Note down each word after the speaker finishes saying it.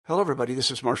Hello, everybody. This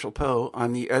is Marshall Poe.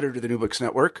 I'm the editor of the New Books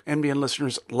Network. NBN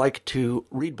listeners like to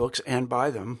read books and buy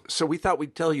them. So we thought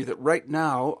we'd tell you that right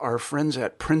now, our friends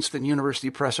at Princeton University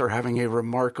Press are having a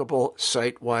remarkable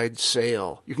site-wide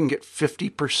sale. You can get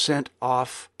 50%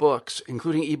 off books,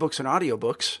 including ebooks and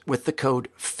audiobooks, with the code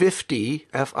 50,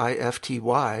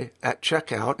 F-I-F-T-Y, at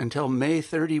checkout until May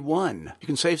 31. You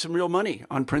can save some real money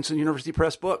on Princeton University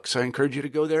Press books. I encourage you to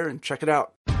go there and check it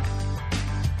out.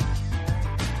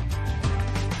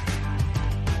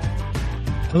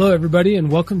 Hello, everybody,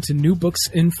 and welcome to New Books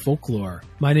in Folklore.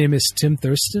 My name is Tim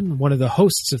Thurston, one of the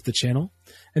hosts of the channel,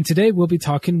 and today we'll be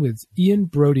talking with Ian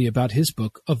Brody about his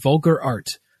book, A Vulgar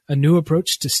Art, A New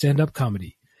Approach to Stand-Up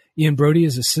Comedy. Ian Brody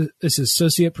is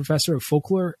Associate Professor of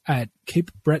Folklore at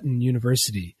Cape Breton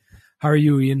University. How are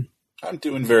you, Ian? I'm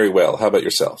doing very well. How about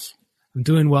yourself? I'm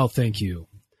doing well, thank you.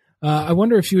 I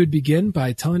wonder if you would begin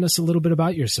by telling us a little bit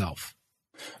about yourself.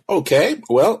 Okay.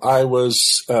 Well,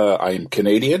 I'm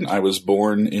Canadian. I was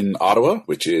born in Ottawa,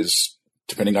 which is,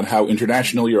 depending on how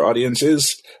international your audience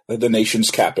is, the nation's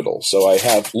capital. So I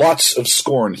have lots of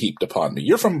scorn heaped upon me.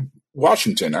 You're from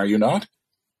Washington, are you not?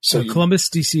 Columbus,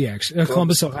 D.C., actually.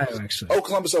 Columbus, Ohio, actually. Oh,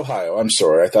 Columbus, Ohio. I'm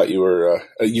sorry. I thought you were,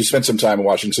 you spent some time in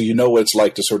Washington, so you know what it's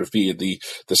like to sort of be the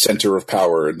center of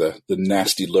power and the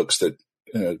nasty looks that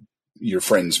your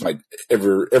friends might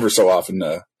ever so often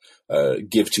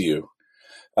give to you.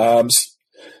 I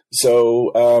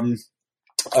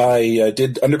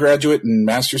did undergraduate and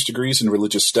master's degrees in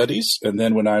religious studies, and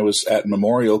then when I was at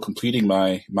Memorial completing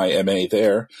my MA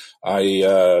there,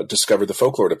 I discovered the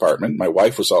folklore department. My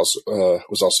wife was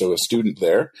also a student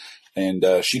there, and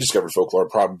she discovered folklore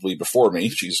probably before me.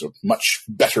 She's a much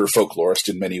better folklorist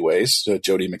in many ways,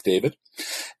 Jody McDavid,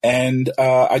 and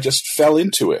I just fell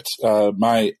into it.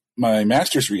 My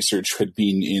master's research had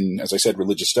been in, as I said,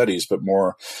 religious studies, but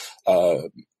more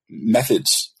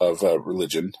methods of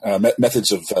religion,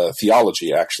 methods of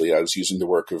theology, actually. I was using the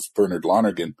work of Bernard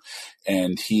Lonergan,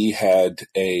 and he had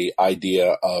a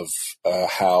idea of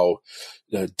how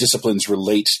disciplines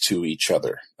relate to each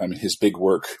other. I mean, his big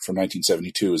work from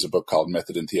 1972 is a book called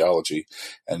Method in Theology,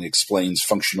 and it explains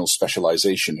functional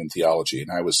specialization in theology.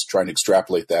 And I was trying to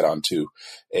extrapolate that onto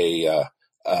a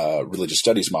religious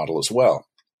studies model as well.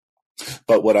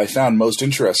 But what I found most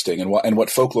interesting and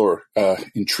what folklore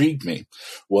intrigued me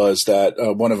was that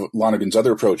one of Lonergan's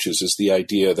other approaches is the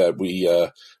idea that we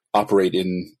operate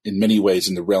in many ways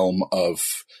in the realm of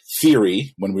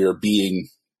theory when we are being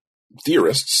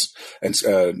theorists, and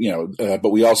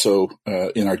but we also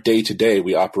in our day-to-day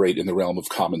we operate in the realm of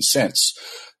common sense,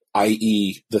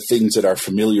 i.e. the things that are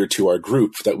familiar to our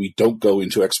group that we don't go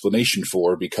into explanation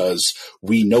for because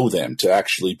we know them. To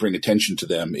actually bring attention to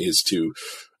them is to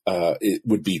it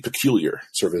would be peculiar,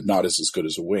 sort of a nod is as good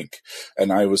as a wink. And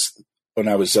when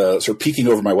I was sort of peeking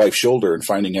over my wife's shoulder and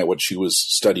finding out what she was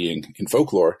studying in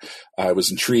folklore, I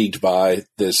was intrigued by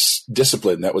this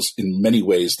discipline that was in many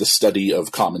ways the study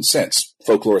of common sense.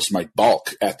 Folklorists might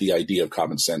balk at the idea of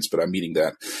common sense, but I'm meaning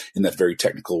that in that very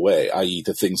technical way, i.e.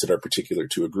 the things that are particular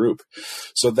to a group.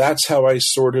 So that's how I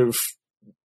sort of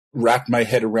wrapped my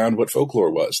head around what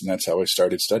folklore was, and that's how I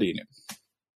started studying it.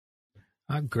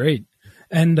 Great.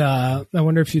 And I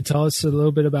wonder if you'd tell us a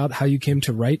little bit about how you came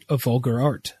to write A Vulgar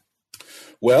Art.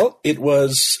 Well, it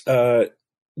was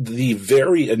the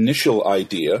very initial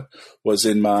idea was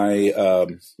in my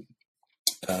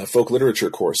folk literature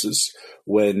courses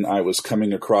when I was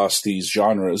coming across these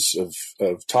genres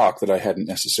of talk that I hadn't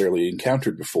necessarily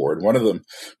encountered before. And one of them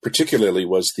particularly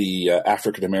was the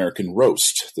African American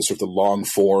roast, the sort of the long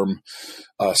form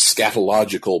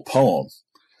scatological poem.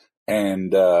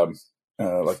 And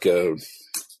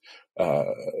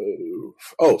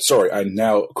I'm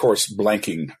now, of course,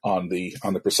 blanking on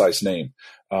the precise name.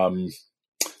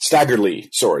 Staggerly.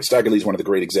 Staggerly is one of the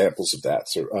great examples of that.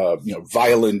 So,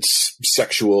 violent,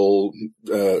 sexual,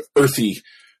 earthy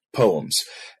poems.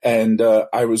 And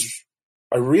I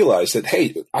realized that,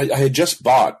 hey, I had just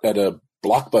bought at a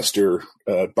Blockbuster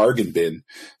bargain bin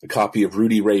a copy of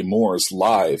Rudy Ray Moore's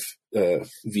Live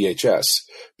VHS,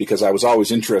 because I was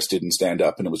always interested in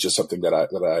stand-up, and it was just something that I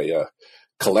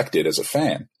collected as a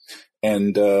fan.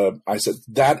 And I said,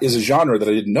 that is a genre that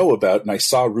I didn't know about, and I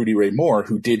saw Rudy Ray Moore,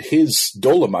 who did his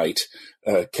Dolomite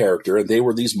character, and they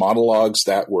were these monologues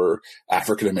that were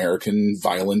African-American,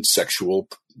 violent, sexual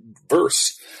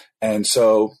verse. And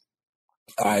so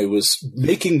I was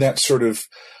making that sort of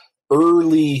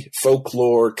early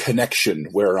folklore connection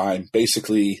where I'm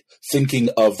basically thinking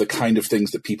of the kind of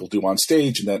things that people do on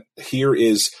stage, and that here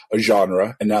is a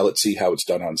genre, and now let's see how it's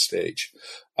done on stage.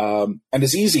 And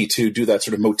it's easy to do that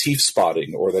sort of motif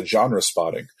spotting or that genre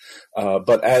spotting.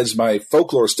 But as my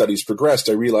folklore studies progressed,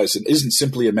 I realized it isn't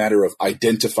simply a matter of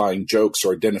identifying jokes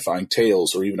or identifying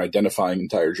tales or even identifying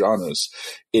entire genres.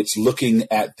 It's looking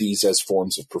at these as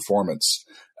forms of performance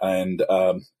and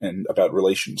about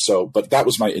relations. But that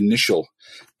was my initial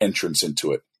entrance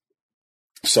into it.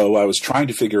 So I was trying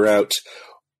to figure out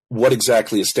what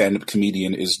exactly a stand-up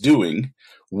comedian is doing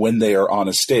when they are on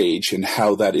a stage, and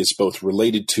how that is both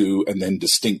related to and then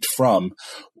distinct from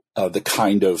the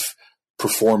kind of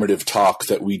performative talk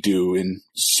that we do in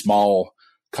small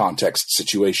context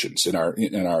situations in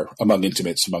our among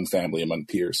intimates, among family, among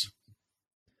peers.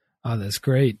 Oh, that's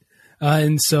great.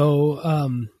 And so,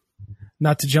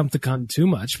 not to jump the gun too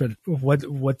much, but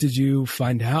what did you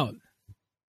find out?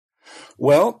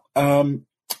 Well,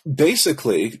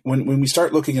 basically, when we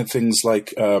start looking at things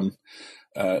like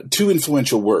two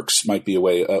influential works might be a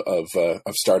way of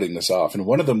starting this off. And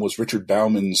one of them was Richard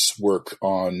Bauman's work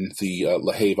on the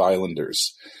LaHave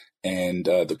Islanders and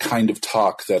the kind of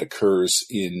talk that occurs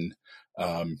in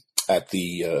at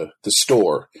the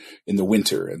store in the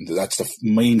winter. And that's the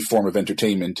main form of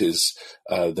entertainment is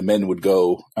the men would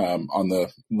go on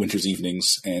the winter's evenings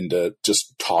and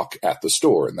just talk at the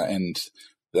store. And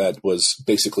that was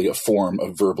basically a form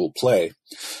of verbal play.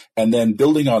 And then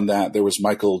building on that, there was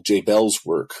Michael J. Bell's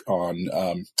work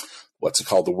on what's it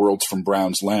called, The World's from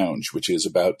Brown's Lounge, which is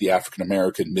about the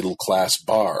African-American middle-class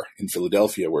bar in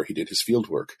Philadelphia where he did his field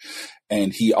work.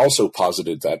 And he also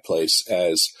posited that place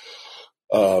as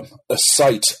a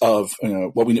site of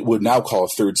what we would now call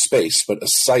a third space, but a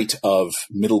site of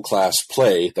middle-class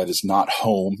play that is not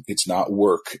home, it's not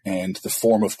work, and the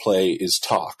form of play is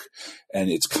talk. And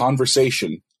it's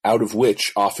conversation out of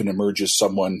which often emerges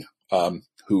someone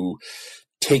who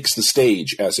takes the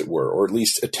stage, as it were, or at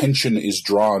least attention is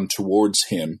drawn towards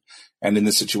him. And in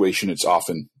this situation, it's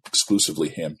often exclusively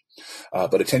him.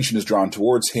 But attention is drawn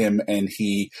towards him, and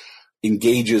he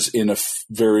engages in a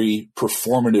very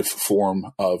performative form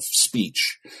of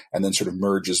speech and then sort of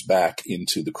merges back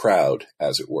into the crowd,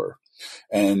 as it were.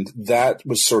 And that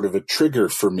was sort of a trigger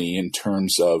for me in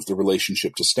terms of the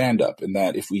relationship to stand-up, in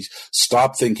that if we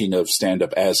stop thinking of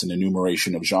stand-up as an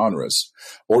enumeration of genres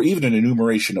or even an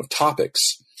enumeration of topics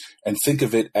and think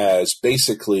of it as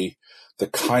basically the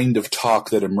kind of talk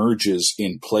that emerges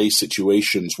in play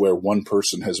situations where one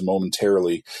person has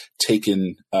momentarily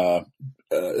taken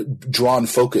drawn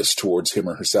focus towards him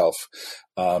or herself,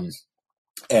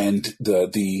 and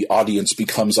the audience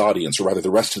becomes audience, or rather the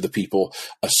rest of the people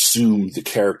assume the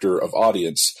character of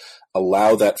audience,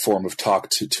 allow that form of talk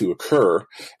to occur,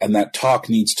 and that talk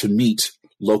needs to meet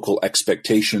local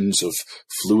expectations of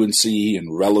fluency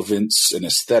and relevance and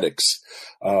aesthetics.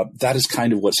 That is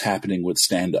kind of what's happening with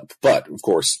stand-up. But, of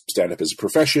course, stand-up is a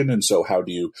profession, and so how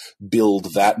do you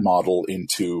build that model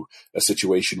into a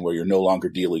situation where you're no longer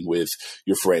dealing with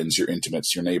your friends, your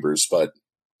intimates, your neighbors, but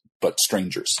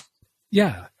strangers?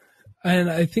 Yeah.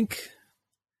 And I think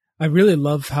I really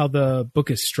love how the book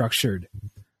is structured,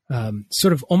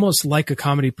 sort of almost like a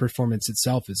comedy performance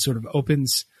itself. It sort of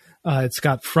opens... it's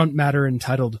got front matter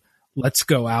entitled Let's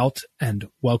Go Out and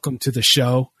Welcome to the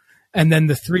Show. And then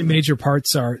the three major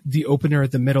parts are the opener,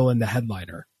 the middle, and the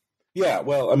headliner. Yeah,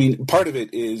 well, I mean, part of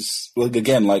it is, like,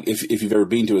 again, like if you've ever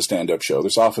been to a stand-up show,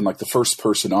 there's often like the first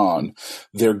person on,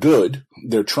 they're good,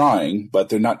 they're trying, but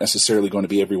they're not necessarily going to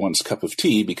be everyone's cup of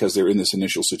tea because they're in this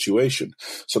initial situation.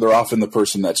 So they're often the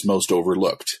person that's most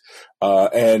overlooked.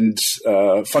 And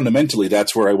fundamentally,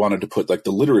 that's where I wanted to put like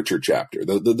the literature chapter,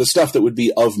 the stuff that would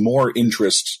be of more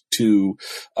interest to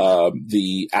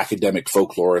the academic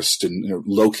folklorist and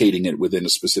locating it within a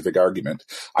specific argument.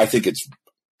 I think it's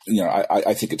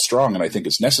I think it's strong and I think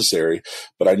it's necessary,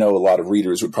 but I know a lot of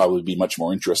readers would probably be much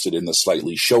more interested in the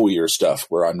slightly showier stuff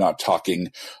where I'm not talking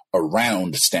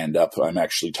around stand-up. I'm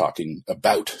actually talking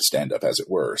about stand-up, as it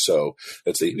were. So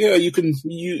let's say,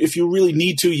 if you really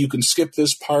need to, you can skip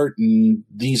this part, and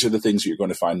these are the things that you're going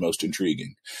to find most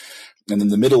intriguing. And then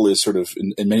the middle is sort of,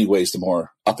 in many ways, the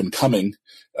more up and coming,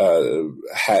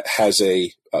 has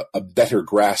a better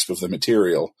grasp of the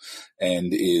material,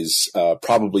 and is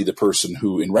probably the person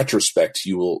who, in retrospect,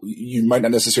 you might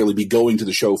not necessarily be going to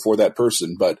the show for that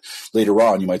person, but later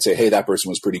on you might say, hey, that person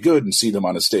was pretty good, and see them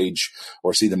on a stage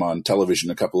or see them on television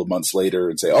a couple of months later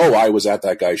and say, oh, I was at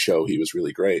that guy's show, he was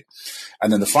really great.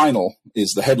 And then the final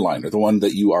is the headliner, the one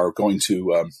that you are going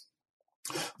to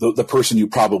the person you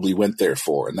probably went there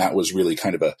for. And that was really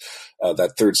kind of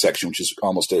that third section, which is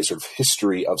almost a sort of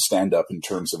history of stand-up in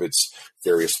terms of its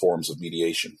various forms of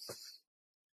mediation.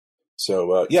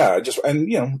 So,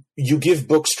 you give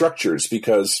book structures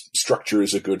because structure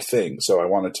is a good thing. So I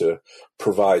wanted to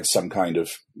provide some kind of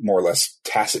more or less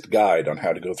tacit guide on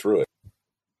how to go through it.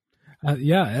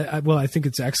 I think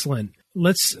it's excellent.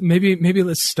 Let's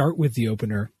start with the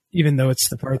opener, even though it's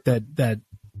the part that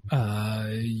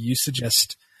you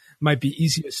suggest might be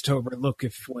easiest to overlook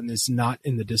if one is not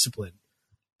in the discipline.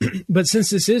 But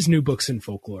since this is New Books in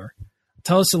Folklore,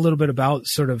 tell us a little bit about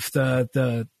sort of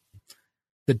the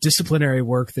disciplinary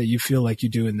work that you feel like you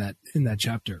do in that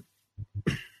chapter.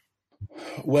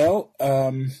 Well,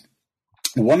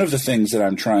 one of the things that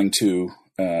I'm trying to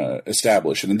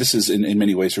establish, and this is in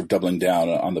many ways sort of doubling down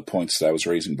on the points that I was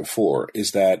raising before,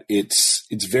 is that it's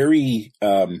very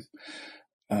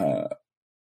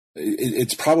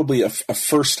it's probably a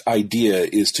first idea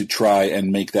is to try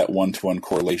and make that one-to-one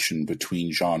correlation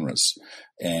between genres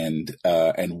and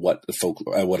what a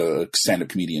stand-up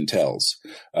comedian tells,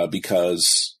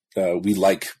 because we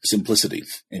like simplicity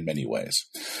in many ways.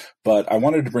 But I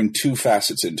wanted to bring two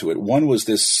facets into it. One was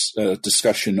this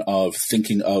discussion of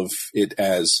thinking of it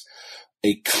as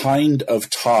a kind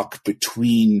of talk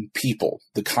between people,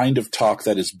 the kind of talk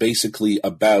that is basically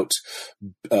about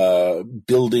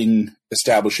building,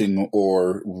 establishing,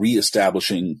 or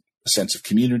reestablishing a sense of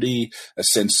community, a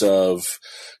sense of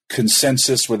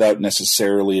consensus without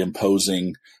necessarily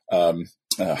imposing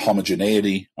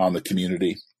homogeneity on the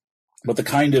community. But the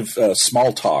kind of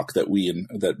small talk that we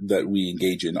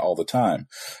engage in all the time,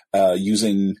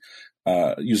 using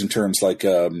terms like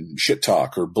shit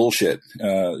talk or bullshit,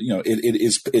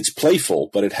 it's playful,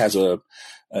 but it has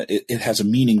a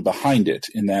meaning behind it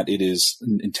in that it is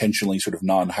intentionally sort of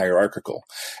non-hierarchical.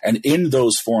 And in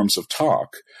those forms of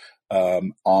talk,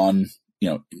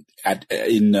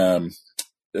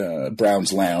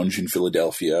 Brown's Lounge in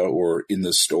Philadelphia, or in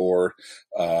the store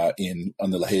on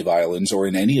the LaHave Islands, or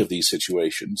in any of these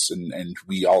situations, and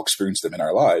we all experience them in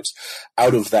our lives,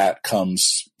 out of that comes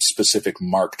specific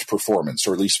marked performance,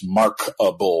 or at least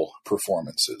markable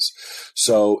performances.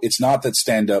 So it's not that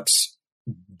stand-ups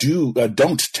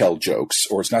don't tell jokes,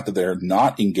 or it's not that they're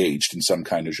not engaged in some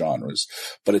kind of genres,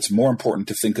 but it's more important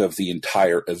to think of the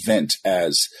entire event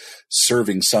as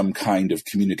serving some kind of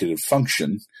communicative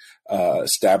function,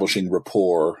 establishing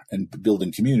rapport and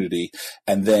building community,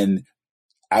 and then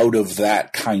out of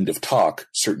that kind of talk,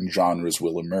 certain genres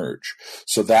will emerge.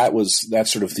 So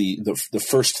that's sort of the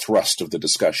first thrust of the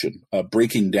discussion,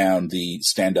 breaking down the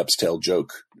stand-ups tell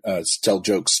jokes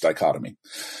dichotomy.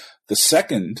 The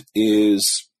second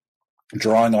is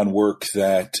drawing on work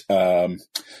that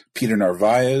Peter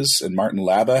Narvaez and Martin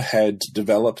Labba had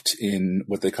developed in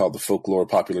what they call the folklore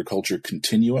popular culture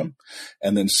continuum,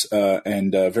 and then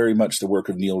very much the work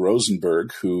of Neil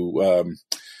Rosenberg, who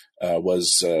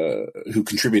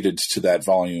contributed to that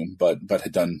volume, but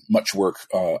had done much work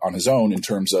on his own in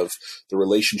terms of the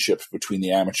relationship between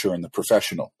the amateur and the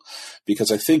professional.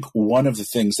 Because I think one of the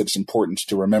things that's important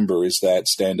to remember is that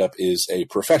stand-up is a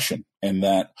profession, and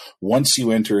that once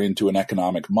you enter into an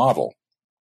economic model,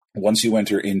 once you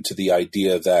enter into the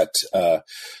idea that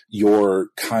your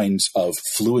kinds of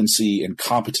fluency and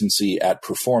competency at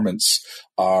performance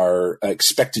are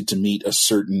expected to meet a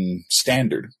certain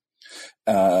standard,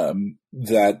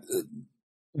 that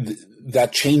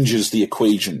changes the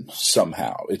equation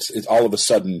somehow. It's all of a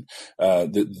sudden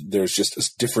there's just a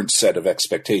different set of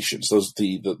expectations. Those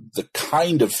the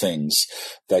kind of things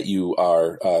that you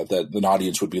are that an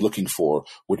audience would be looking for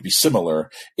would be similar.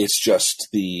 It's just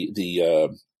the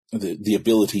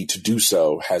ability to do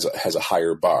so has a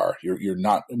higher bar. You're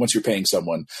not, once you're paying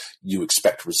someone, you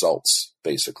expect results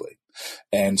basically.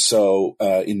 And so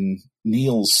in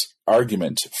Neil's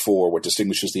argument for what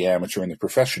distinguishes the amateur and the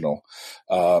professional,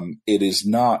 it is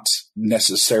not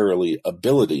necessarily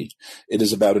ability. It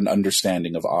is about an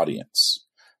understanding of audience.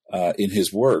 In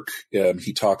his work,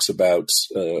 he talks about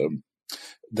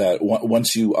that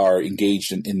once you are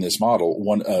engaged in this model,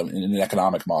 in an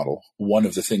economic model, one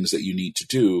of the things that you need to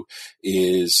do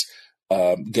is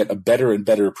get a better and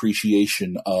better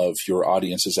appreciation of your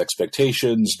audience's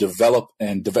expectations, develop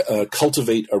and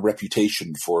cultivate a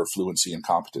reputation for fluency and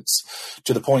competence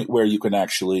to the point where you can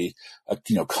actually,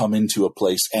 come into a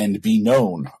place and be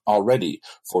known already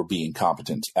for being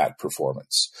competent at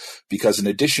performance. Because in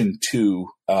addition to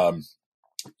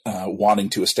wanting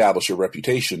to establish a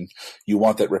reputation, you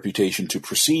want that reputation to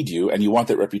precede you, and you want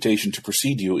that reputation to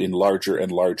precede you in larger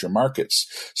and larger markets.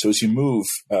 So as you move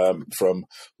from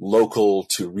local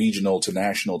to regional to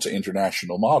national to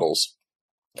international models,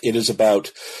 It is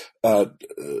about, I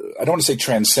don't want to say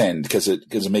transcend because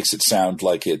it makes it sound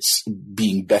like it's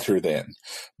being better than,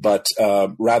 but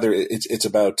rather it's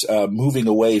about moving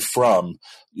away from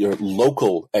your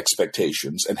local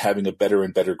expectations and having a better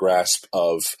and better grasp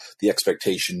of the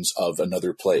expectations of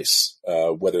another place,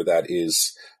 whether that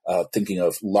is thinking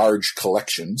of large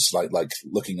collections, like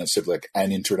looking at sort of like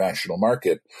an international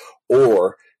market,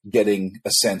 or getting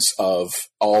a sense of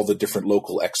all the different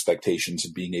local expectations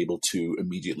and being able to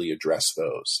immediately address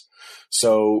those.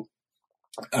 So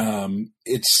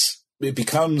it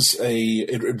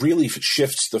really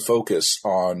shifts the focus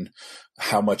on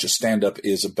how much a stand-up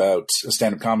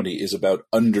comedy is about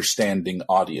understanding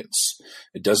audience.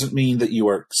 It doesn't mean that you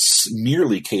are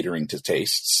merely catering to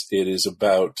tastes. It is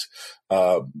about,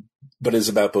 but it's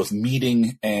about both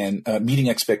meeting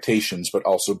expectations, but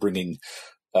also bringing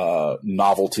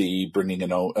novelty, bringing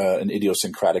an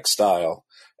idiosyncratic style,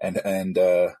 and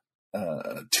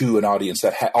to an audience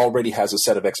that already has a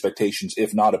set of expectations,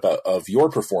 if not of your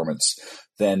performance,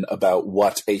 then about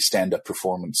what a stand-up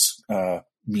performance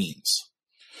means.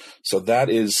 So that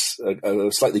is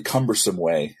a slightly cumbersome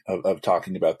way of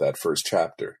talking about that first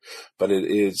chapter, but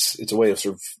it's a way of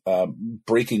sort of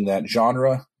breaking that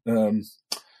genre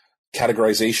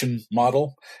categorization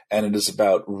model, and it is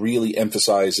about really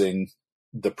emphasizing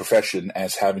the profession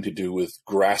as having to do with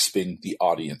grasping the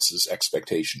audience's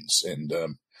expectations and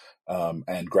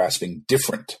grasping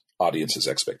different audiences'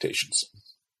 expectations.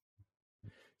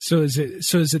 So is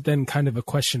it then kind of a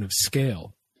question of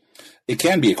scale? It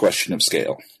can be a question of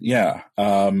scale, yeah,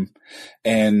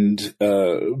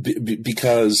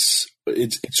 because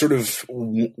it's sort of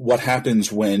what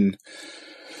happens when.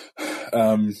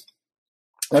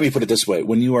 Let me put it this way: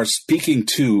 when you are speaking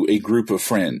to a group of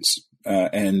friends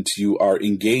and you are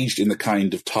engaged in the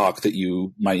kind of talk that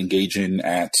you might engage in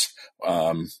at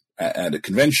a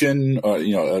convention, or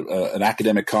an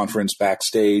academic conference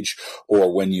backstage,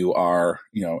 or when you are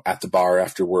at the bar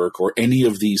after work, or any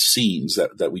of these scenes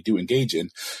that we do engage in,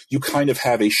 you kind of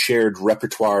have a shared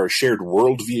repertoire, a shared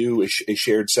worldview, a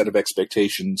shared set of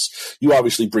expectations. You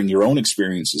obviously bring your own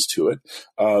experiences to it,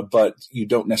 but you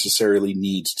don't necessarily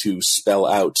need to spell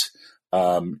out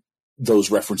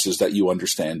those references that you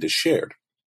understand as shared.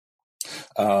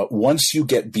 Once you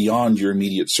get beyond your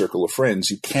immediate circle of friends,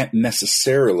 you can't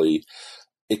necessarily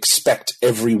expect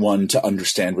everyone to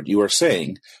understand what you are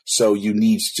saying. So you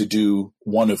need to do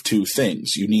one of two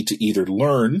things. You need to either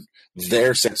learn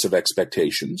their sets of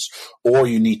expectations, or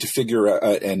you need to figure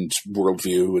out and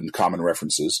worldview and common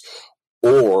references,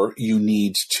 or you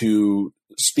need to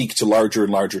speak to larger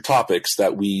and larger topics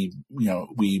that we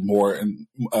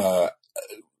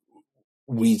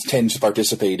tend to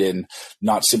participate in,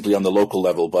 not simply on the local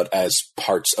level, but as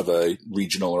parts of a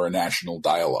regional or a national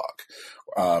dialogue.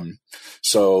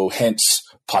 So hence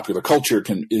popular culture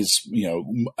is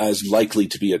as likely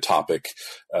to be a topic.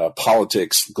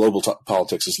 Politics, global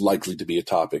politics is likely to be a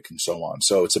topic, and so on.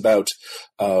 So it's about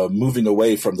moving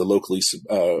away from the locally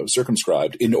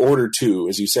circumscribed in order to,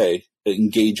 as you say,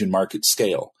 engage in market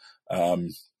scale.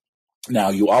 Now,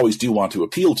 you always do want to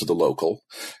appeal to the local,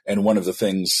 and one of the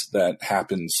things that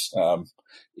happens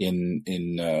in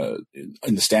the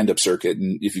stand-up circuit,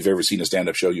 and if you've ever seen a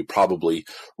stand-up show, you probably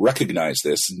recognize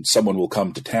this, and someone will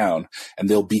come to town, and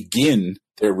they'll begin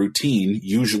their routine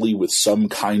usually with some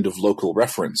kind of local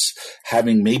reference,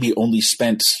 having maybe only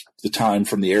spent the time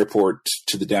from the airport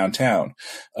to the downtown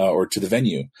or to the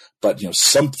venue, but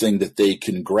something that they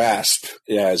can grasp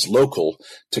as local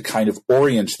to kind of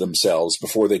orient themselves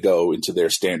before they go into their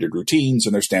standard routines,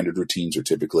 and their standard routines are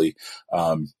typically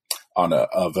of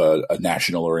a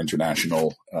national or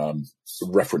international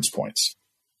reference points.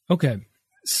 Okay,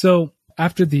 so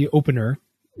after the opener,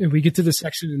 we get to the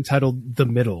section entitled "The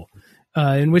Middle,"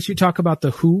 in which you talk about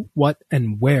the who, what,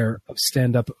 and where of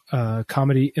stand-up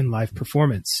comedy and live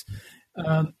performance.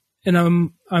 And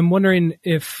I'm wondering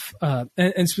if,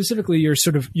 and specifically, you're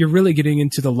really getting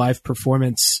into the live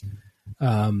performance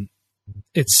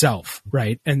itself,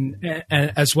 right? And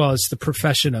as well as the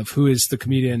profession of who is the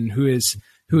comedian, who is.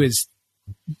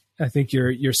 I think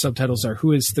your subtitles are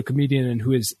 "Who is the comedian" and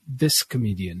 "Who is this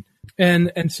comedian?"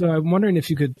 And so I'm wondering if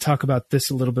you could talk about this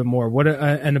a little bit more,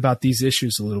 and about these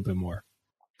issues a little bit more.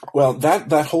 Well,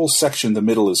 that whole section, the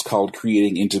middle, is called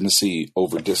 "Creating Intimacy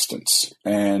Over Distance,"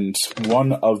 and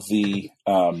one of the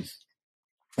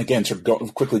again,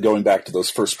 quickly going back to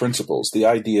those first principles, the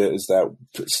idea is that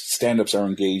stand-ups are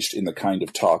engaged in the kind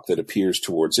of talk that appears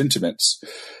towards intimates.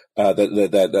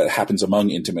 That happens among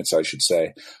intimates, I should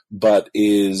say, but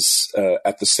is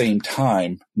at the same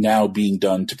time now being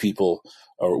done to people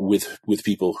or with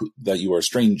people that you are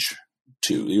strange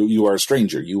to. You are a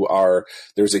stranger.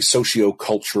 There's a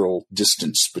socio-cultural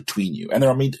distance between you. And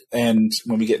and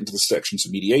when we get into the sections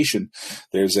of mediation,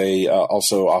 there's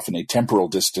also often a temporal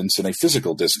distance and a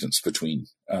physical distance between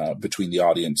the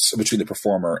audience, between the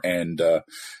performer and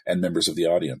members of the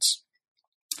audience.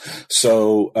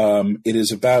 So it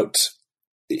is about,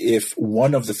 if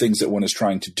one of the things that one is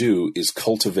trying to do is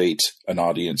cultivate an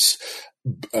audience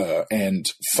and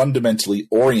fundamentally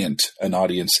orient an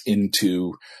audience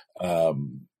into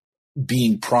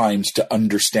being primed to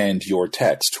understand your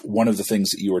text, one of the things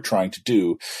that you are trying to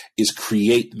do is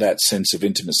create that sense of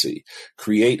intimacy,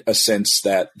 create a sense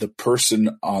that the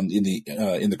person in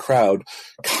the crowd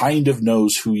kind of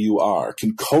knows who you are,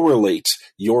 can correlate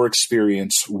your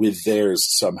experience with theirs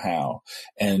somehow,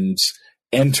 and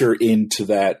enter into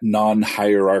that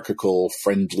non-hierarchical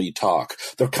friendly talk,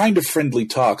 the kind of friendly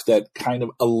talk that kind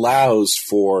of allows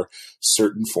for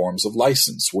certain forms of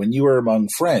license. When you are among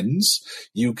friends,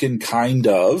 you can kind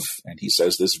of, and he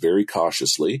says this very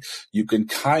cautiously, you can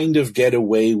kind of get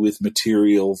away with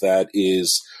material that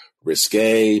is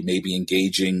risque, maybe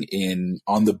engaging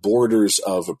on the borders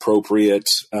of appropriate,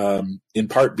 in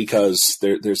part because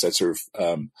there's that sort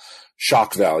of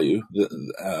shock value,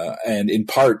 and in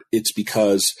part it's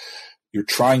because you're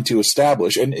trying to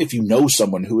establish, and if you know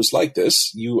someone who is like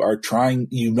this, you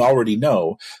already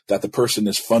know that the person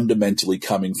is fundamentally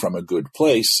coming from a good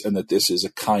place, and that this is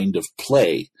a kind of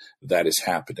play that is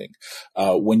happening.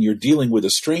 When you're dealing with a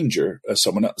stranger,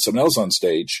 someone else on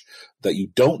stage that you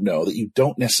don't know, that you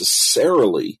don't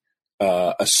necessarily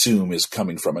assume is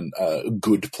coming from a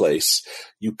good place,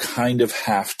 you kind of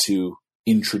have to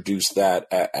introduce that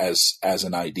as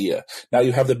an idea. Now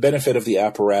you have the benefit of the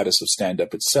apparatus of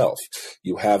stand-up itself.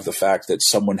 You have the fact that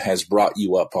someone has brought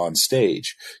you up on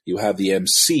stage. You have the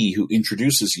MC who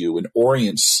introduces you and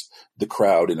orients the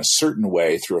crowd in a certain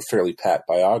way through a fairly pat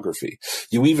biography.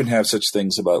 You even have such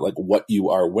things about like what you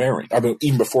are wearing. I mean,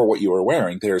 even before what you are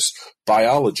wearing, there's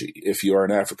biology. If you are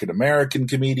an African-American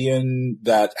comedian,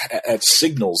 that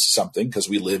signals something, because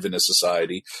we live in a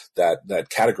society that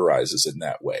categorizes in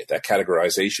that way. That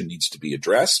categorization needs to be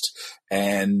addressed,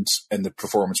 and the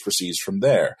performance proceeds from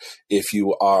there. If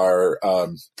you are a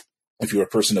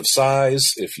person of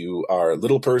size, if you are a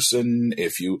little person,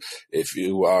 if you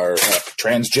are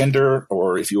transgender,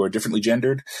 or if you are differently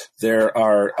gendered, there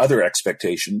are other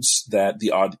expectations that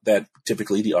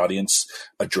typically the audience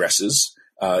addresses,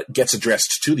 gets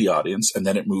addressed to the audience, and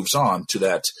then it moves on to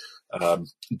that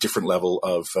different level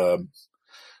of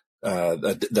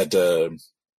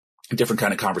different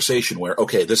kind of conversation where,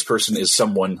 okay, this person is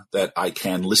someone that I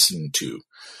can listen to.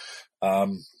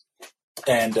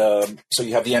 So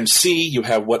you have the MC, you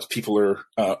have what people are,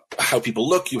 how people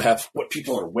look, you have what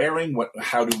people are wearing, what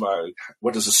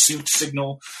does a suit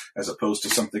signal, as opposed to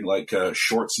something like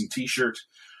shorts and t-shirt.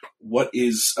 What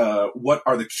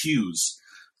are the cues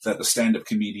that the stand-up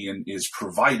comedian is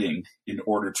providing in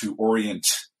order to orient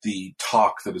the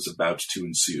talk that is about to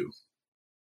ensue?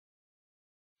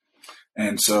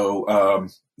 And so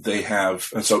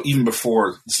so even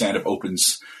before the stand-up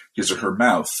opens his or her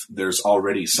mouth, there's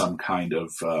already some kind of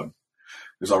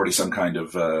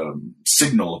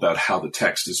signal about how the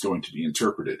text is going to be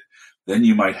interpreted. Then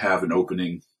you might have an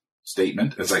opening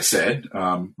statement, as I said,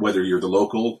 whether you're the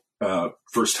local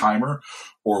first timer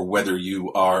or whether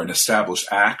you are an established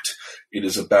act. It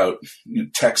is about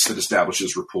text that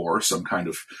establishes rapport, some kind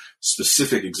of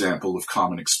specific example of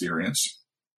common experience.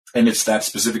 And it's that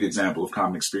specific example of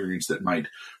common experience that might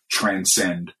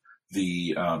transcend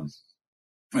the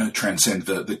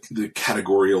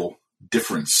categorical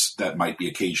difference that might be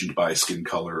occasioned by skin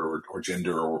color or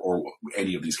gender or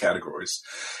any of these categories.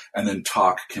 And then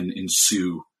talk can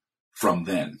ensue from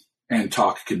then. And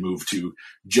talk can move to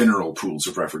general pools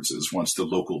of references once the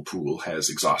local pool has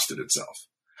exhausted itself.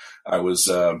 I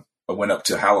went up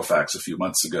to Halifax a few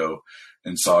months ago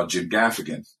and saw Jim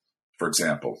Gaffigan, for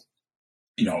example.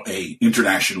 A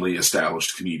internationally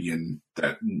established comedian,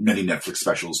 that many Netflix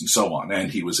specials and so on.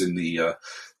 And he was in the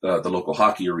local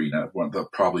hockey arena,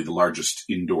 probably the largest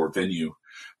indoor venue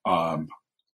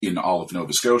in all of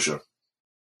Nova Scotia.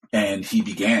 And he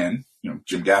began,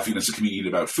 Jim Gaffigan is a comedian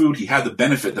about food. He had the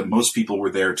benefit that most people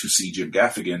were there to see Jim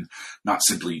Gaffigan, not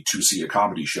simply to see a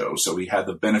comedy show. So he had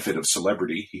the benefit of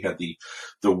celebrity. He had the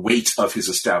weight of his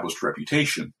established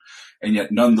reputation. And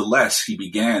yet, nonetheless, he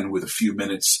began with a few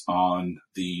minutes on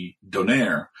the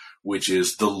donair, which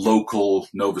is the local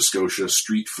Nova Scotia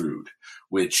street food,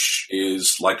 which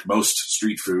is, like most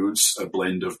street foods, a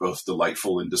blend of both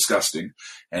delightful and disgusting.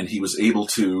 And he was able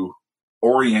to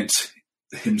orient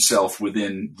himself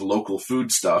within the local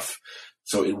food stuff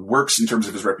So it works in terms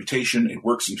of his reputation. It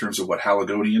works in terms of what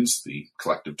Haligonians, the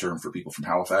collective term for people from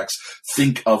Halifax,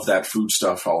 think of that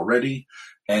foodstuff already.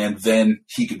 And then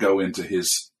he could go into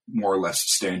his more or less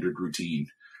standard routine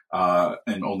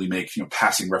and only make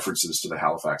passing references to the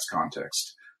Halifax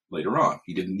context later on.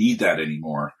 He didn't need that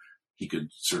anymore.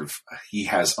 He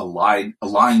has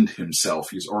aligned himself.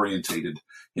 He's orientated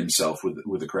himself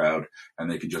with the crowd, and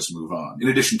they can just move on. In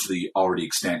addition to the already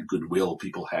extant goodwill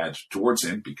people had towards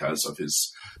him because of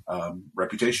his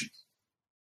reputation.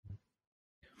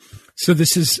 So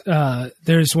this is,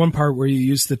 there's one part where you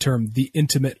use the term the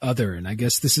intimate other, and I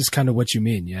guess this is kind of what you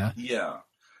mean, yeah? Yeah.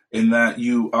 In that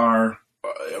you are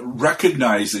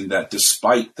recognizing that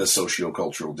despite the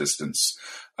sociocultural distance,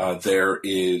 there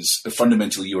is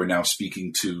fundamentally you are now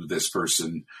speaking to this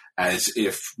person as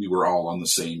if we were all on the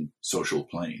same social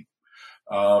plane.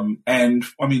 And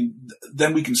I mean,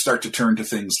 then we can start to turn to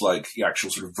things like the actual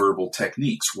sort of verbal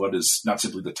techniques. What is not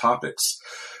simply the topics,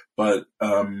 but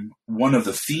one of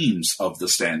the themes of the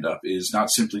stand-up is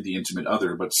not simply the intimate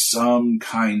other, but some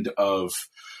kind of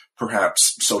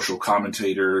perhaps social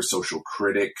commentator, social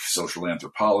critic, social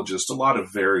anthropologist, a lot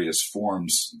of various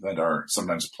forms that are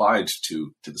sometimes applied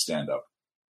to the stand-up.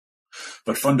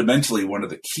 But fundamentally, one of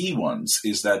the key ones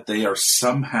is that they are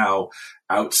somehow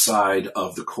outside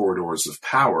of the corridors of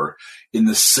power in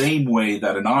the same way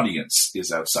that an audience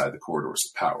is outside the corridors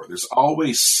of power. There's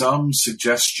always some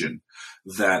suggestion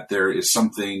that there is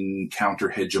something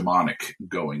counter-hegemonic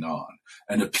going on,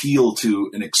 an appeal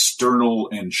to an external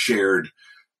and shared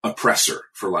oppressor,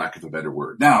 for lack of a better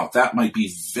word. Now, that might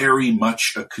be very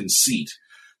much a conceit.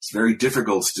 It's very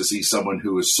difficult to see someone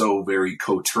who is so very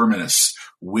coterminous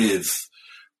with,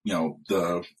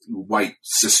 the white,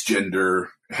 cisgender,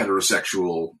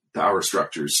 heterosexual power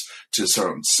structures to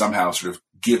somehow sort of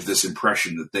give this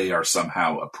impression that they are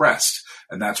somehow oppressed.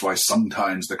 And that's why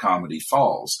sometimes the comedy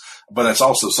falls. But that's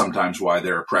also sometimes why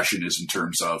their oppression is in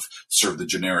terms of sort of the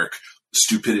generic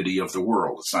stupidity of the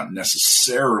world. It's not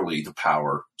necessarily the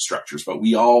power structures, but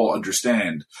we all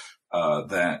understand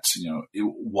that,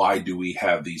 why do we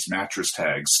have these mattress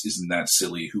tags? Isn't that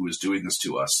silly? Who is doing this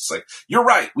to us? It's like, you're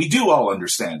right. We do all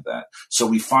understand that. So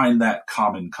we find that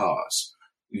common cause.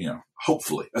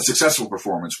 Hopefully a successful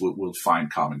performance will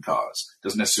find common cause.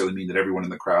 Doesn't necessarily mean that everyone in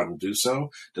the crowd will do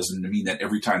so. Doesn't mean that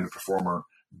every time the performer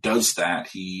does that,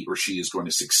 he or she is going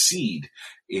to succeed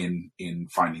in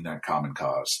finding that common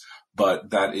cause. But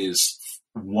that is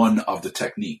one of the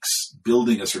techniques,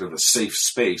 building a sort of a safe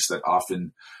space that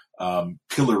often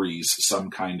pillories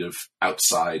some kind of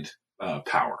outside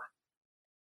power.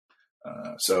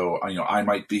 So I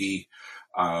might be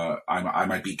I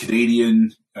might be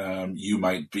Canadian, you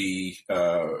might be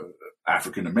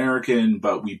African American,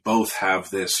 but we both have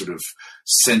this sort of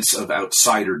sense of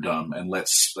outsiderdom, and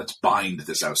let's bind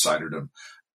this outsiderdom.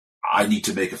 I need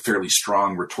to make a fairly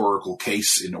strong rhetorical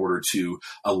case in order to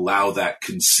allow that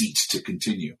conceit to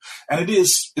continue. And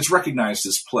it's recognized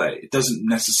as play. It doesn't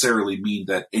necessarily mean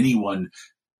that anyone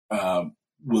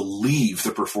will leave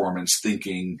the performance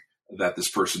thinking that this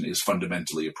person is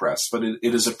fundamentally oppressed, but it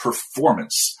is a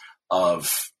performance of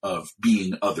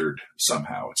being othered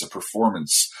somehow. It's a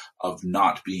performance of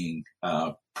not being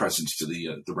present to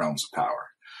the realms of power.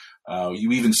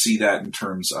 You even see that in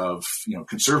terms of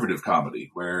conservative comedy,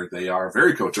 where they are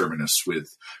very coterminous with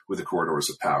the corridors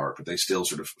of power, but they still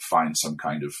sort of find some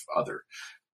kind of other.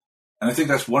 And I think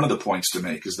that's one of the points to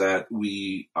make, is that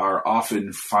we are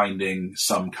often finding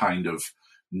some kind of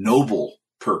noble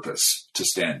purpose to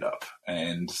stand up,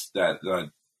 and that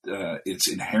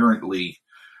it's inherently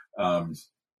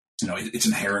it's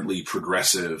inherently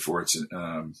progressive,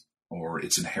 or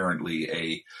it's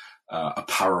inherently a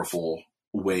powerful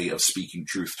way of speaking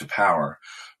truth to power.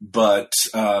 But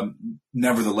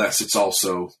nevertheless, it's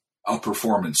also a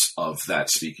performance of that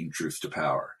speaking truth to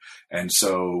power. And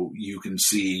so you can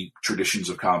see traditions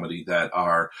of comedy that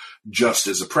are just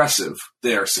as oppressive.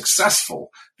 They are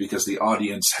successful because the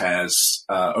audience has,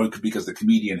 or because the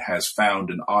comedian has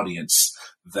found an audience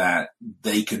that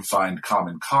they can find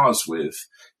common cause with,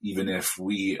 even if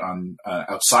we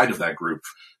outside of that group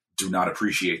do not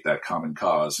appreciate that common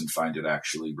cause and find it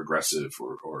actually regressive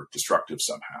or destructive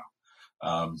somehow.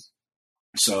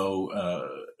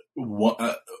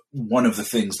 One of the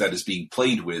things that is being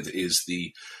played with is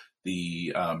the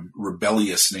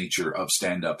rebellious nature of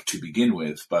stand-up to begin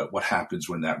with, but what happens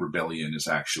when that rebellion is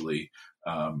actually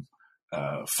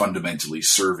fundamentally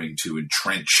serving to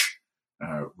entrench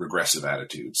regressive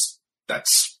attitudes?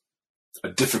 That's a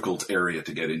difficult area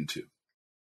to get into.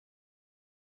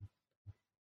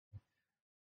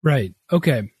 Right.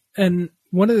 Okay. And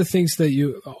one of the things that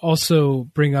you also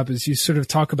bring up is you sort of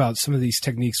talk about some of these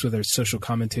techniques, whether it's social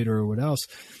commentator or what else.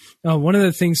 One of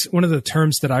the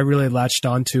terms that I really latched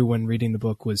onto when reading the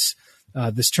book was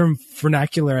this term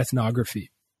vernacular ethnography.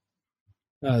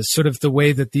 Sort of the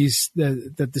way that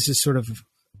that this is sort of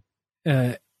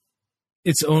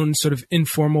its own sort of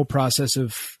informal process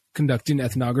of conducting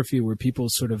ethnography, where people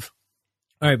sort of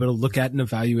are able to look at and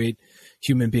evaluate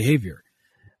human behavior,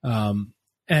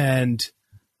 and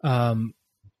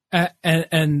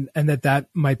that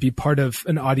might be part of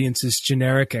an audience's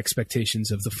generic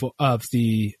expectations of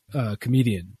the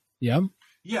comedian. Yeah.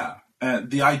 Yeah.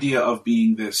 The idea of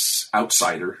being this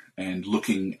outsider and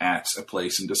looking at a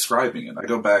place and describing it. I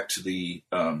go back to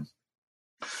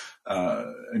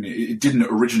it didn't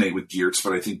originate with Geertz,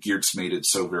 but I think Geertz made it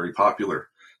so very popular.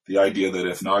 The idea that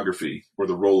ethnography, or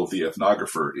the role of the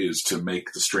ethnographer, is to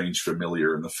make the strange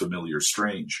familiar and the familiar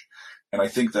strange. And I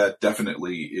think that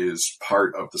definitely is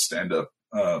part of the stand-up,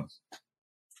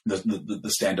 the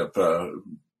stand-up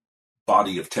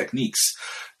body of techniques,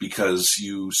 because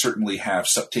you certainly have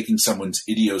taking someone's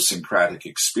idiosyncratic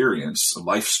experience, a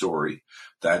life story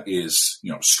that is,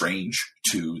 strange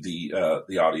to the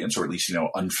audience, or at least,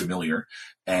 unfamiliar,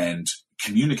 and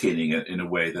communicating it in a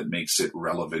way that makes it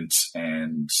relevant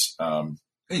and,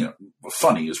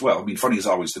 funny as well. I mean, funny is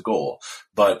always the goal,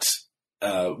 but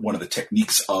one of the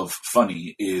techniques of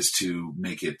funny is to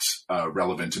make it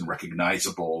relevant and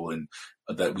recognizable, and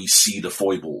that we see the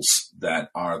foibles that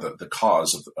are the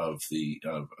cause of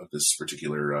this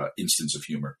particular instance of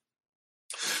humor.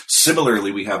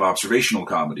 Similarly, we have observational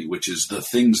comedy, which is the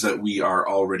things that we are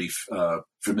already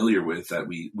familiar with, that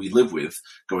we live with,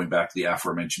 going back to the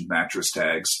aforementioned mattress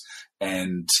tags,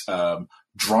 and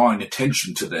drawing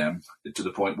attention to them to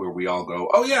the point where we all go,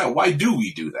 oh yeah, why do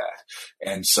we do that?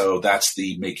 And so that's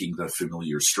the making the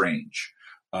familiar strange.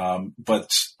 But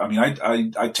I mean,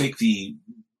 I take the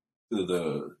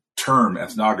term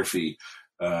ethnography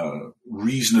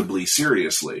reasonably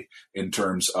seriously in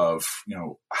terms of,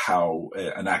 how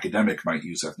an academic might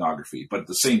use ethnography. But at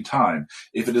the same time,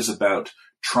 if it is about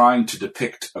trying to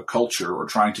depict a culture or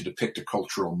trying to depict a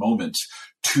cultural moment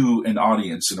to an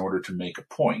audience in order to make a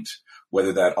point,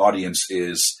 whether that audience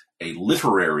is a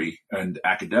literary and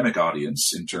academic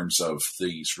audience in terms of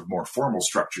the sort of more formal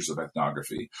structures of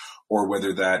ethnography, or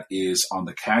whether that is on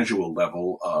the casual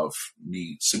level of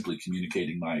me simply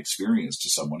communicating my experience to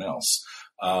someone else,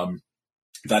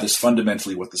 that is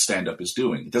fundamentally what the stand-up is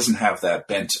doing. It doesn't have that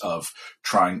bent of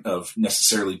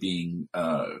necessarily being,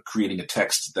 creating a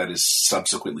text that is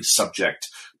subsequently subject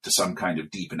to some kind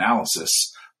of deep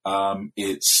analysis.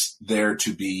 It's there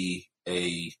to be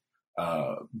a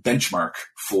benchmark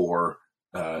for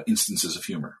instances of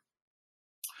humor.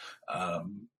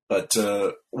 But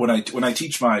when I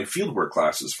teach my fieldwork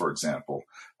classes, for example,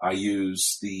 I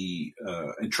use in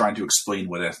trying to explain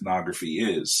what ethnography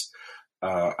is,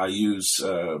 I use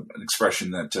an expression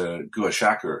that Gua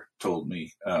Shaker told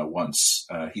me once.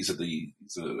 He's at the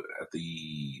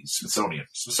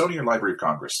Smithsonian Library of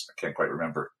Congress. I can't quite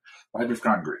remember. Library of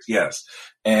Congress, yes.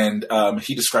 And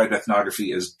he described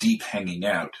ethnography as deep hanging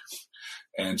out.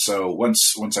 And so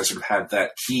once I sort of had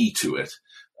that key to it,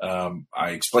 I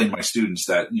explained to my students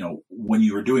that, when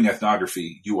you are doing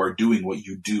ethnography, you are doing what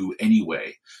you do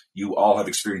anyway. You all have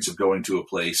experience of going to a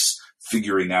place,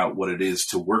 figuring out what it is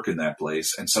to work in that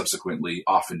place, and subsequently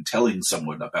often telling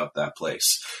someone about that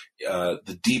place.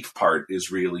 The deep part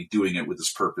is really doing it with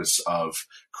this purpose of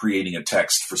creating a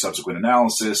text for subsequent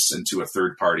analysis and to a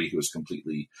third party who is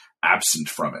completely absent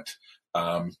from it.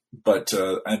 But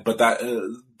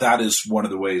that is one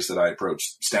of the ways that I approach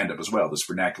stand-up as well, this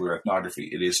vernacular ethnography.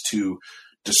 It is to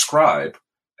describe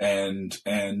and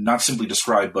not simply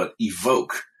describe, but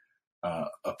evoke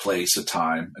a place, a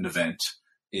time, an event,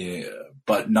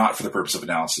 but not for the purpose of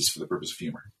analysis, for the purpose of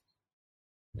humor.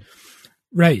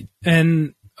 Right.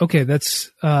 And okay,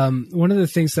 that's one of the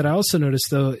things that I also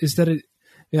noticed, though, is that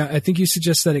I think you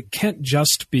suggest that it can't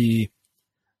just be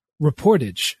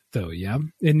reportage, though. Yeah,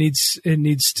 it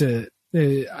needs to.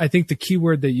 I think the key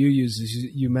word that you use is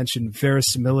you mentioned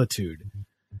verisimilitude,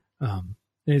 and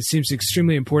it seems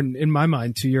extremely important in my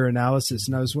mind to your analysis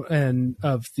and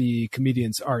of the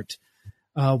comedian's art.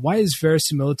 Why is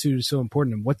verisimilitude so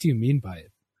important, and what do you mean by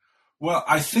it? Well,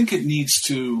 I think it needs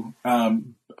to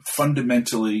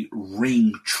fundamentally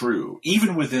ring true,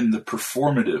 even within the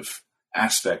performative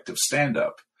aspect of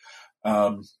stand-up.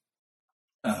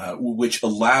 Which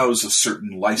allows a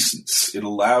certain license. It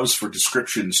allows for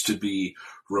descriptions to be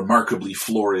remarkably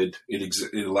florid.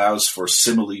 It allows for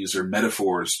similes or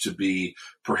metaphors to be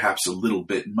perhaps a little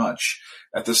bit much.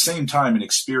 At the same time, an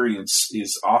experience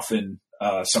is often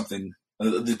something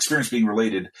the experience being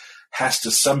related has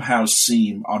to somehow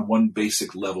seem on one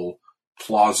basic level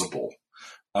plausible.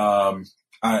 I'm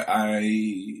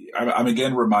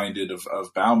again reminded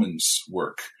of Bauman's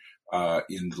work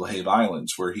in the LaHave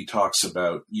Islands, where he talks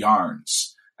about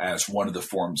yarns as one of the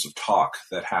forms of talk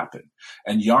that happen.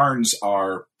 And yarns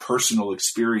are personal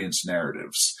experience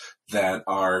narratives that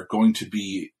are going to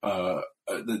be,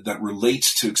 that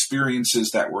relates to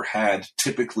experiences that were had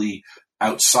typically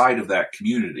outside of that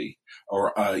community,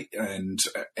 or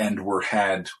and were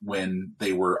had when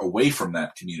they were away from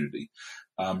that community.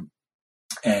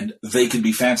 And they can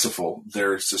be fanciful.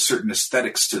 There's a certain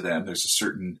aesthetics to them. There's a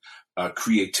certain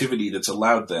creativity that's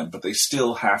allowed them, but they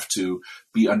still have to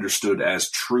be understood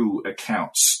as true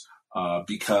accounts,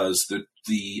 because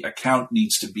the account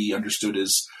needs to be understood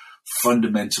as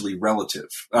fundamentally relevant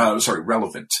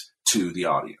to the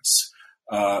audience.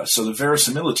 So the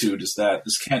verisimilitude is that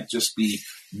this can't just be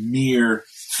merely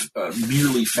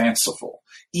fanciful,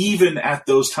 even at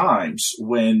those times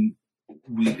when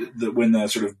the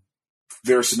sort of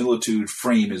verisimilitude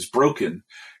frame is broken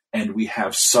and we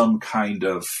have some kind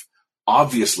of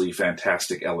obviously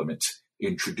fantastic element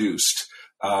introduced,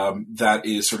 that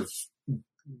is sort of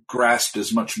grasped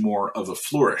as much more of a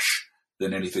flourish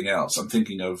than anything else. I'm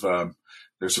thinking of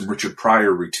there's some Richard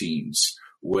Pryor routines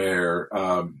where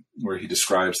he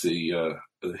describes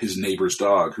his neighbor's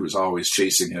dog who is always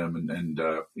chasing him and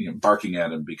barking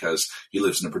at him because he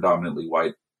lives in a predominantly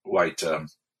white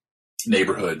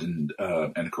neighborhood, and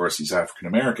of course he's African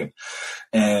American,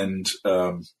 and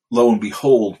lo and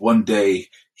behold, one day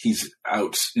he's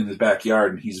out in the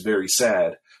backyard and he's very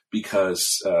sad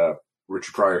because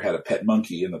Richard Pryor had a pet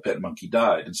monkey and the pet monkey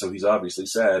died, and so he's obviously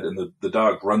sad, and the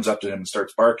dog runs up to him and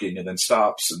starts barking and then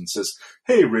stops and says,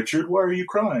 "Hey Richard, why are you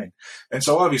crying?" And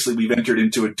so obviously we've entered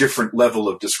into a different level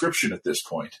of description at this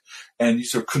point, and he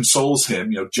sort of consoles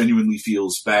him, genuinely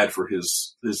feels bad for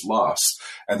his loss,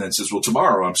 and then says, "Well,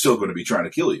 tomorrow I'm still going to be trying to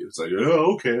kill you." It's like,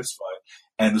 "Oh, okay, that's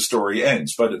fine," and the story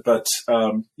ends. But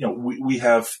we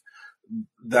have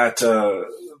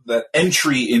that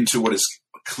entry into what is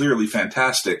clearly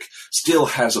fantastic still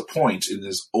has a point in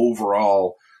this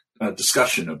overall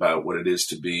discussion about what it is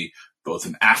to be both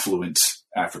an affluent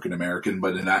African American,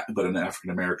 but an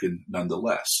African American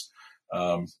nonetheless.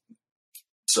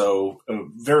 So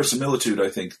verisimilitude, I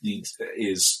think,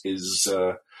 is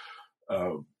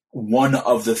one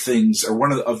of the things, or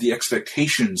one of the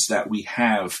expectations that we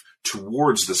have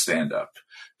towards the stand-up,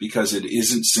 because it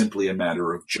isn't simply a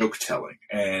matter of joke telling,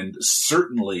 and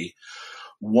certainly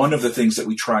one of the things that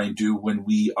we try and do when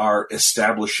we are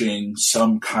establishing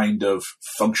some kind of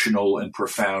functional and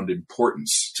profound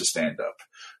importance to stand-up,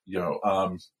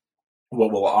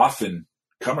 what we'll often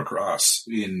come across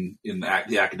in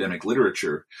the academic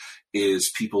literature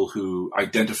is people who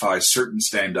identify certain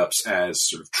stand-ups as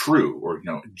sort of true or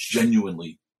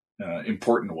genuinely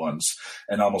important ones,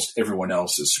 and almost everyone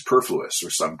else is superfluous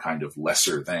or some kind of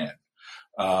lesser than.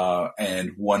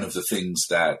 And one of the things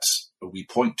that we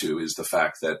point to is the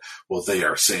fact that, well, they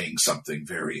are saying something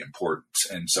very important.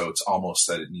 And so it's almost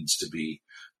that it needs to be,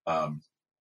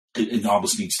 it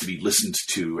almost needs to be listened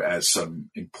to as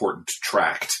some important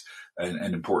tract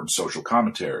and important social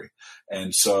commentary.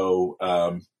 And so,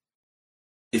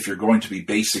 if you're going to be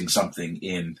basing something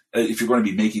if you're going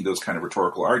to be making those kind of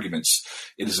rhetorical arguments,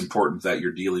 it is important that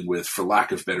you're dealing with, for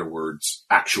lack of better words,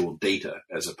 actual data,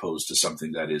 as opposed to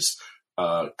something that is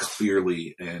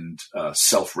clearly and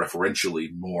self-referentially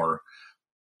more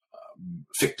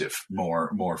fictive,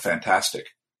 more fantastic.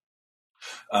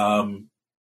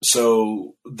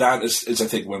 So that is, I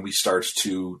think, when we start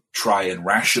to try and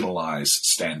rationalize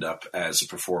stand-up as a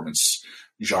performance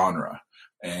genre.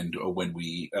 And when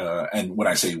when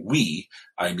I say we,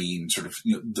 I mean sort of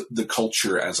the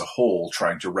culture as a whole,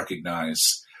 trying to recognize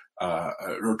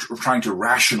or trying to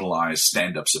rationalize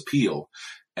stand-up's appeal.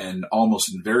 And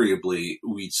almost invariably,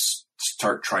 we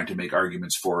start trying to make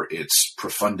arguments for its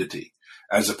profundity,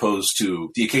 as opposed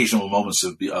to the occasional moments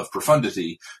of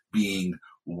profundity being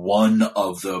one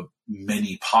of the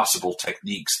many possible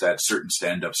techniques that certain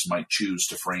stand-ups might choose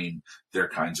to frame their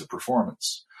kinds of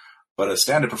performance. But a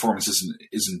stand-up performance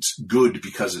isn't good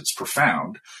because it's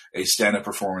profound. A stand-up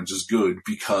performance is good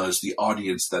because the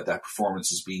audience that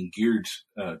performance is being geared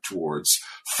towards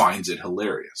finds it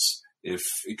hilarious. If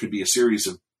it could be a series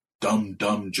of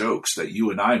dumb jokes that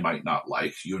you and I might not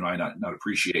like, you and I not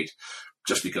appreciate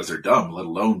just because they're dumb, let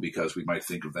alone because we might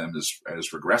think of them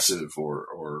as regressive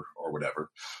or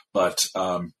whatever. But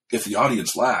if the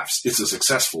audience laughs, it's a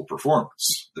successful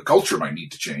performance. The culture might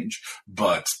need to change,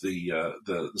 but the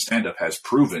stand-up has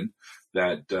proven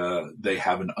that they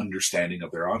have an understanding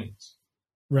of their audience.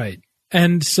 Right.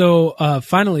 And so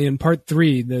finally, in part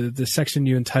 3, the section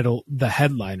you entitle The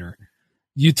Headliner,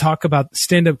 you talk about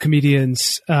stand-up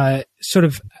comedians sort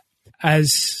of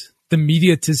as the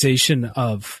mediatization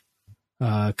of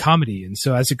comedy. And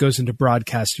so as it goes into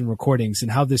broadcast and recordings,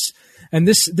 and how this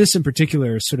in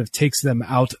particular sort of takes them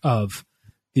out of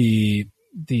the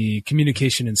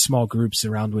communication in small groups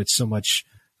around which so much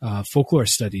folklore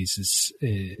studies is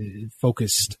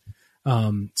focused.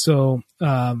 How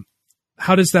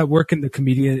does that work in the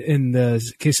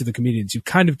case of the comedians? You've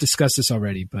kind of discussed this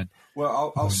already, but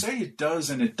I'll say it does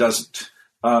and it doesn't.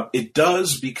 It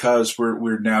does because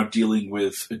we're now dealing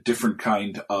with a different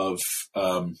kind of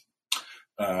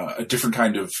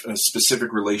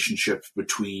specific relationship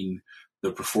between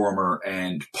the performer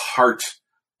and part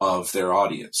of their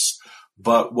audience.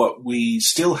 But what we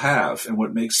still have, and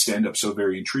what makes stand-up so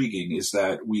very intriguing, is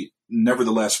that we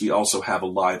also have a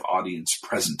live audience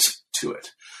present to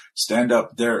it.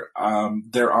 Stand-up, there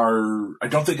are, I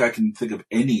don't think I can think of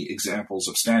any examples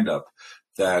of stand-up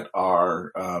that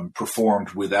are performed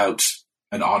without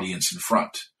an audience in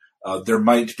front. There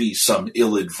might be some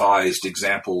ill-advised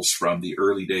examples from the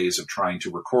early days of trying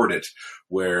to record it,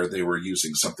 where they were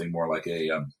using something more like a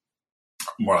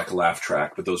laugh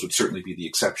track, but those would certainly be the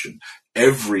exception.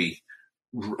 Every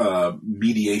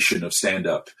mediation of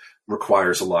stand-up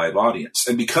requires a live audience.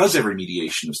 And because every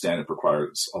mediation of stand-up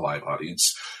requires a live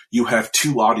audience, you have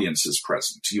two audiences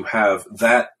present. You have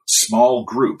that small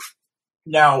group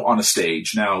now on a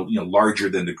stage, now, larger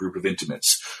than the group of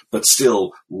intimates, but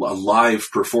still a live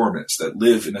performance that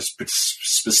live in a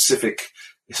specific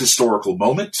historical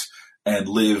moment and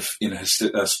live in a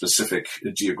specific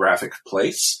geographic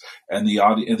place. And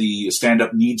the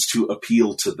stand-up needs to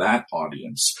appeal to that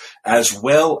audience, as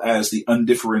well as the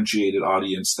undifferentiated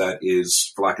audience that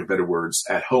is, for lack of better words,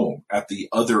 at home, at the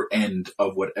other end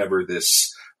of whatever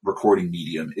this recording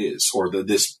medium is, or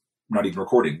not even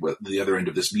recording, but the other end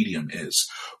of this medium is,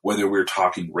 whether we're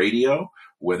talking radio,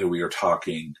 whether we are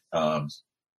talking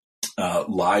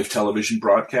live television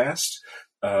broadcast,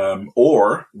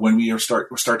 or when we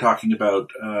start talking about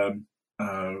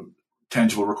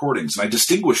tangible recordings. And I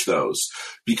distinguish those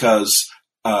because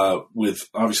with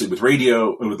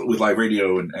radio, with live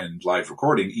radio and live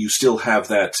recording, you still have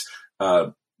that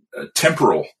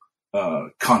temporal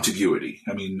contiguity.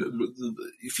 I mean,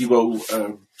 if you go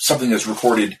something that's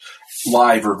recorded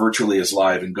live or virtually as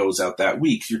live and goes out that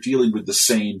week, you're dealing with the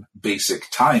same basic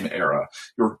time era.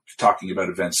 You're talking about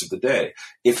events of the day.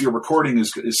 If your recording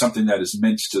is something that is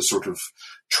meant to sort of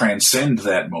transcend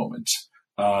that moment,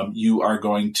 you are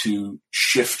going to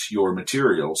shift your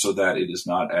material so that it is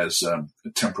not as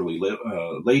temporally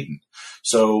laden.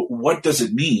 So what does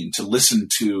it mean to listen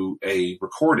to a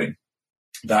recording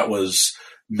that was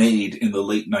made in the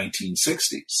late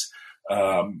 1960s?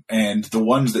 And the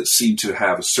ones that seem to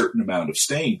have a certain amount of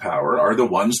staying power are the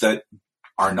ones that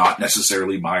are not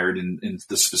necessarily mired in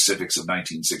the specifics of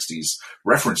 1960s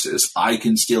references. I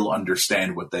can still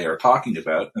understand what they are talking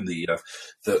about, and the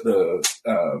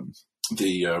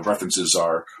references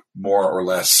are more or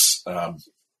less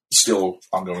still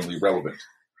ongoingly relevant.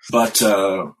 But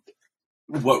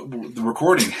what the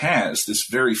recording has, this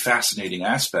very fascinating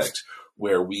aspect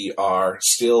where we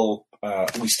still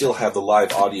have the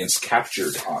live audience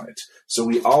captured on it. So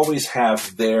we always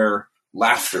have their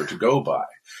laughter to go by.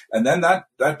 And then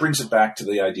that brings it back to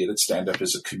the idea that stand-up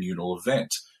is a communal event.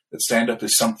 That stand-up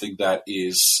is something that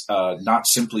is not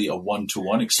simply a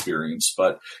one-to-one experience,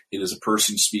 but it is a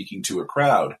person speaking to a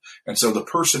crowd. And so the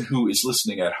person who is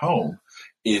listening at home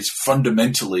is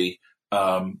fundamentally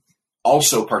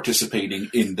also participating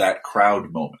in that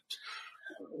crowd moment,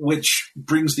 which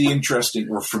brings the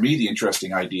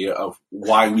interesting idea of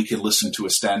why we can listen to a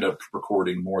stand-up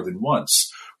recording more than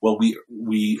once. Well,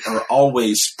 we are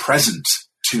always present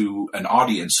to an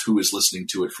audience who is listening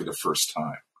to it for the first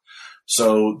time.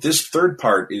 So this third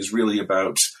part is really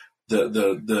about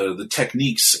the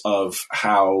techniques of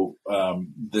how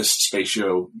this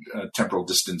spatio-temporal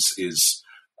distance is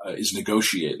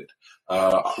negotiated.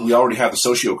 We already have the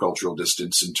sociocultural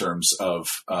distance in terms of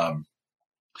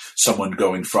someone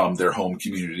going from their home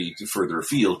community to further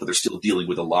afield, but they're still dealing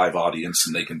with a live audience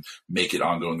and they can make it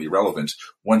ongoingly relevant.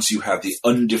 Once you have the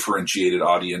undifferentiated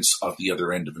audience of the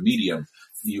other end of the medium,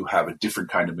 you have a different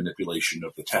kind of manipulation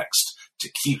of the text to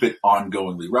keep it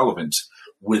ongoingly relevant,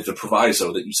 with the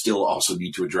proviso that you still also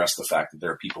need to address the fact that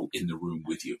there are people in the room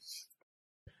with you.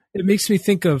 It makes me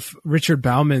think of Richard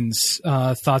Bauman's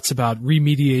thoughts about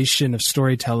remediation of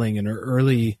storytelling in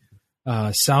early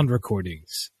sound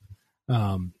recordings.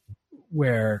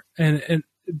 Where and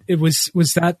it was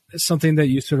that something that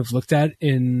you sort of looked at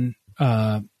in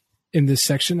this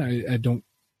section? I don't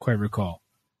quite recall.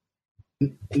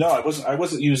 No, I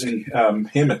wasn't using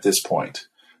him at this point.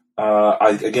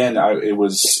 It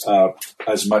was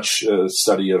as much a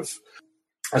study of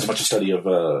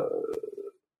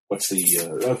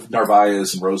of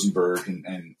Narvaez and Rosenberg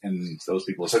and those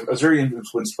people. So I was very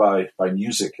influenced by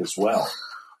music as well.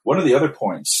 One of the other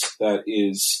points that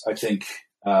is, I think,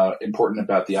 important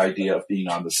about the idea of being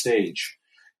on the stage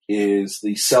is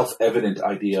the self-evident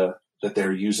idea that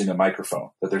they're using a microphone,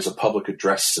 that there's a public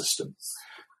address system.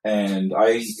 And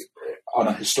on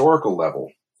a historical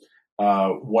level,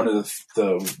 one of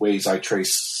the ways I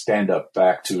trace stand-up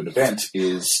back to an event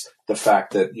is the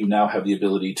fact that you now have the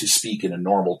ability to speak in a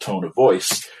normal tone of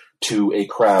voice to a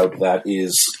crowd that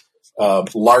is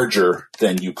larger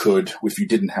than you could if you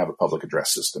didn't have a public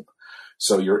address system.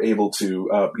 So you're able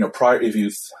to,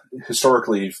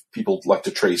 historically, people like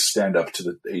to trace stand-up to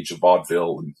the age of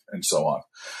vaudeville and so on.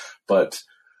 But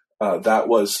that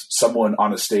was someone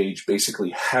on a stage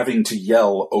basically having to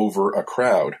yell over a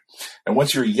crowd. And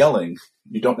once you're yelling,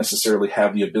 you don't necessarily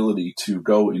have the ability to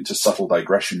go into subtle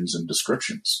digressions and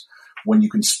descriptions. When you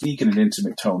can speak in an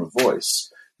intimate tone of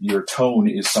voice, your tone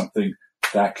is something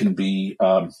that can be,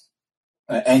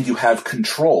 and you have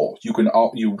control.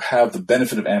 You have the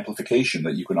benefit of amplification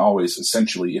that you can always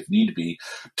essentially, if need be,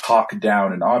 talk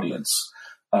down an audience.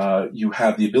 You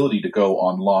have the ability to go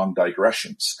on long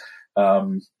digressions.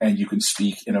 And you can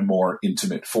speak in a more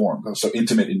intimate form. So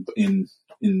intimate in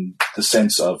the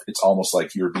sense of it's almost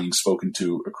like you're being spoken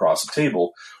to across a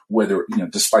table, whether,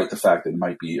 despite the fact that it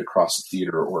might be across a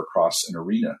theater or across an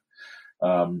arena.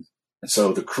 And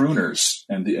so the crooners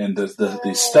and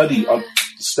the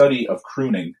study of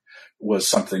crooning was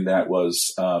something that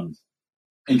was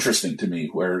interesting to me,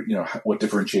 where, what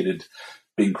differentiated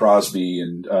Bing Crosby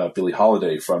and Billie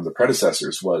Holiday from the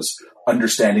predecessors was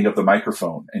understanding of the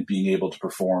microphone and being able to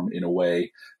perform in a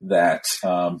way that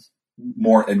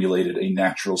more emulated a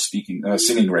natural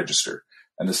singing register.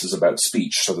 And this is about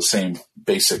speech. So the same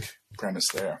basic premise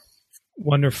there.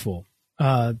 Wonderful.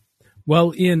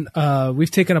 Well, Ian,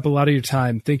 we've taken up a lot of your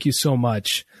time. Thank you so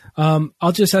much.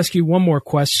 I'll just ask you one more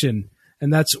question,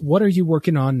 and that's, what are you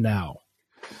working on now?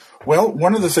 Well,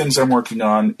 one of the things I'm working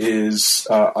on is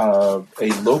a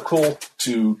local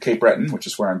to Cape Breton, which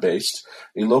is where I'm based,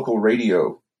 a local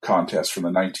radio contest from the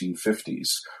 1950s,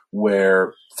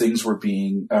 where things were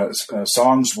being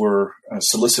songs were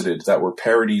solicited that were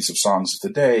parodies of songs of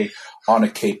the day on a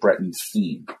Cape Breton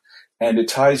theme. And it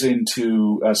ties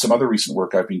into some other recent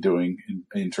work I've been doing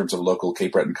in terms of local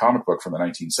Cape Breton comic book from the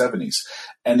 1970s.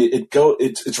 And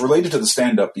it's related to the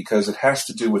stand-up because it has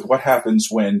to do with what happens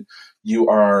when you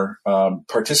are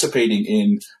participating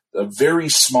in a very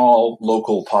small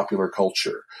local popular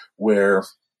culture where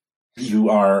you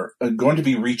are going to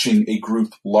be reaching a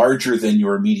group larger than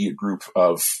your immediate group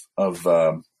of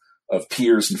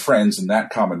peers and friends in that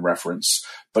common reference,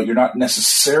 but you're not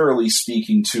necessarily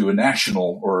speaking to a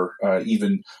national or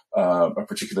even a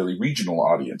particularly regional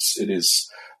audience. It is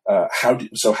how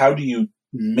do you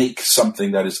make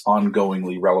something that is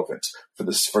ongoingly relevant for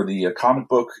the comic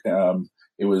book?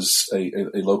 It was a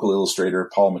local illustrator,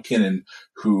 Paul McKinnon,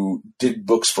 who did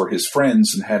books for his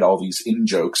friends and had all these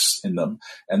in-jokes in them.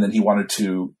 And then he wanted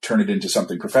to turn it into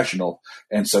something professional.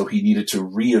 And so he needed to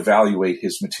reevaluate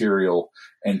his material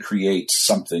and create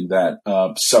something that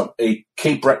a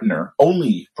Cape Bretoner,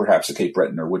 only perhaps a Cape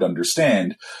Bretoner, would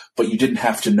understand, but you didn't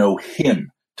have to know him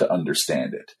to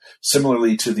understand it.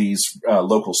 Similarly to these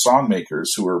local songmakers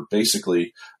who were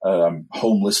basically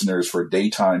home listeners for a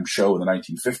daytime show in the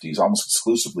 1950s, almost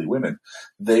exclusively women,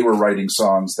 they were writing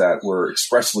songs that were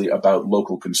expressly about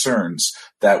local concerns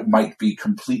that might be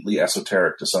completely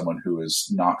esoteric to someone who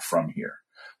is not from here.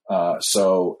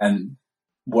 And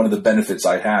one of the benefits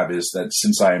I have is that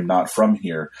since I am not from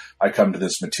here, I come to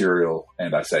this material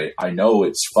and I say, I know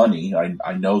it's funny.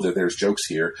 I know that there's jokes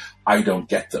here. I don't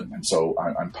get them. And so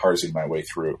I'm parsing my way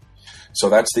through. So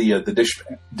that's the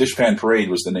Dishpan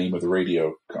Parade was the name of the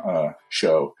radio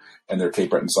show and their Cape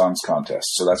Breton Songs contest.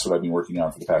 So that's what I've been working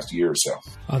on for the past year or so.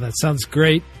 Oh, that sounds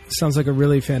great. Sounds like a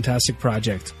really fantastic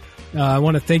project. I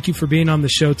want to thank you for being on the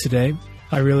show today.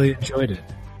 I really enjoyed it.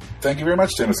 Thank you very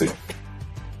much, Timothy.